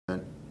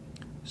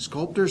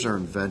Sculptors are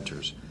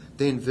inventors.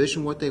 They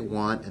envision what they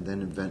want and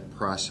then invent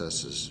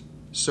processes.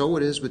 So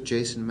it is with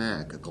Jason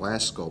Mack, a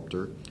glass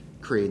sculptor,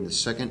 creating the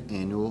second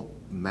annual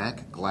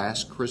Mack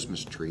Glass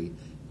Christmas Tree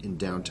in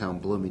downtown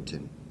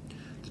Bloomington.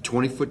 The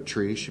 20-foot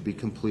tree should be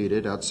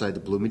completed outside the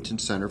Bloomington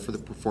Center for the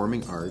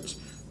Performing Arts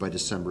by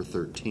December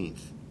 13th.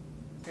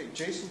 Hey,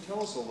 Jason,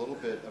 tell us a little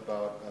bit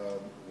about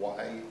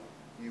why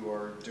you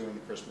are doing the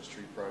Christmas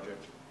tree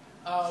project.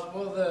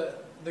 Well,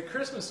 the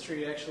Christmas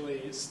tree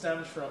actually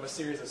stems from a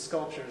series of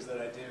sculptures that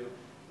I do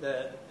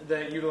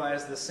that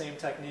utilize the same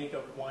technique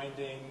of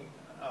winding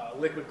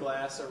liquid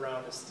glass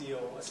around a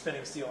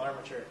spinning steel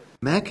armature.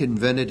 Mack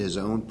invented his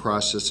own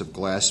process of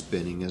glass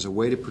spinning as a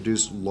way to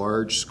produce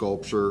large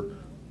sculpture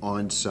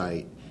on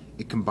site.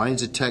 It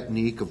combines a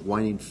technique of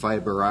winding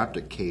fiber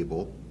optic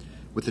cable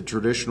with the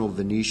traditional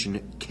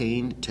Venetian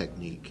cane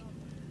technique.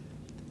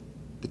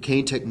 The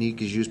cane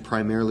technique is used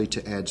primarily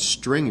to add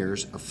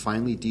stringers of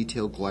finely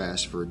detailed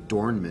glass for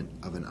adornment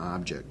of an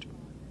object.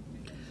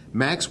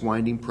 Mack's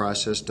winding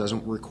process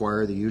doesn't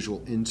require the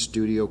usual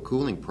in-studio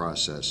cooling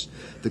process.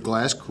 The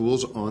glass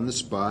cools on the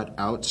spot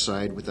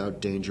outside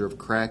without danger of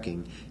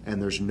cracking,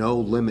 and there's no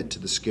limit to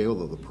the scale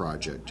of the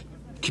project.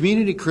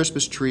 Community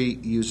Christmas Tree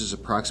uses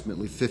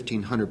approximately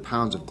 1,500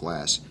 pounds of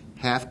glass,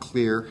 half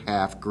clear,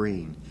 half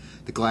green.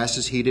 The glass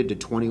is heated to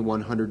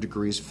 2,100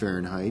 degrees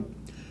Fahrenheit.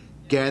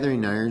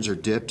 Gathering irons are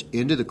dipped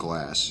into the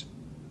glass,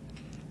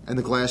 and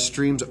the glass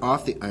streams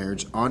off the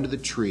irons onto the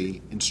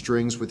tree in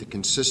strings with the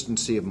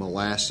consistency of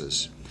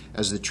molasses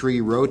as the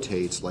tree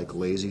rotates like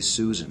Lazy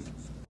Susan.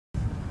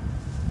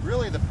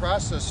 Really, the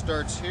process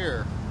starts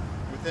here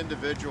with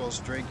individuals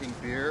drinking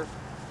beer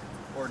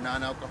or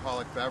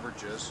non-alcoholic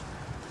beverages,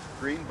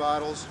 green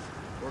bottles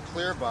or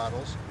clear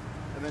bottles,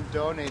 and then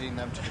donating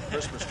them to the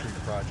Christmas Tree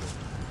Project.